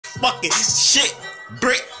fucking shit,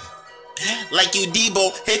 brick. Like you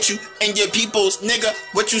Debo, hit you and your peoples, nigga.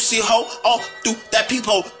 What you see, ho, all through that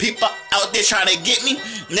peephole. People out there trying to get me,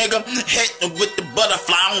 nigga. Hit with the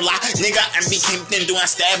butterfly, I don't lie, nigga. I became thin doing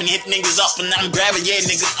stabbing, hit niggas up and I'm grabbing, yeah,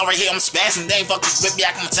 niggas. All right here, I'm spazzing, they ain't fucking with me,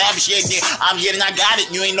 I'm a savage, yeah, yeah. I'm getting, I got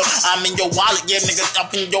it, you ain't know. I'm in your wallet, yeah, nigga.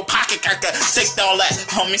 Up in your pocket, I can take all that,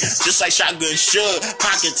 homie. Just like shotgun, should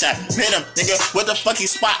pocket tap, hit him, nigga. What the fuck he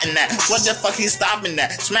spotting that? What the fuck he stopping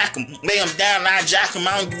that? Smack him, lay him down, I jack him.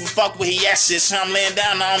 I don't give a fuck what he ass is. I'm laying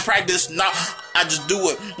down, I don't practice, nah, I just do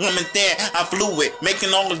it. I'm in there, I flew it,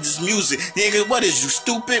 making all of this music. Nigga, what is you,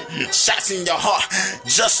 stupid? Shots in your heart,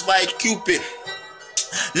 just like Cupid.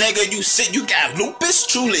 Nigga, you sick, you got lupus,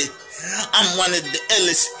 truly. I'm one of the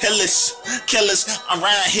illest, killers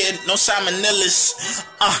around here, no salmonellas.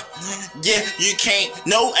 Yeah, you can't,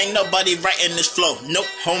 no, ain't nobody writing this flow. Nope,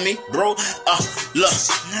 homie, bro, look,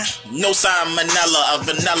 no salmonella,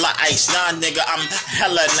 vanilla ice. Nah, nigga, I'm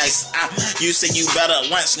hella nice. You say you better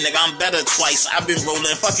once, nigga, I'm better twice. I've been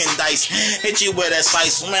rolling fucking dice, hit you with that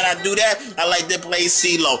spice. When I do that, I like to play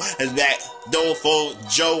CeeLo. It's back, door for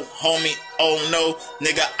Joe, homie, oh no,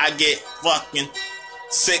 nigga, I get fucking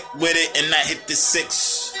sick with it and I hit the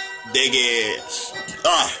 6. Dig it.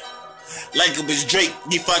 Like it was Drake,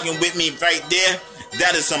 you fucking with me right there.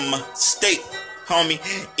 That is a mistake, homie.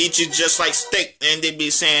 Eat you just like steak. And they be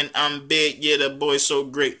saying I'm big, yeah, the boy's so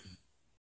great.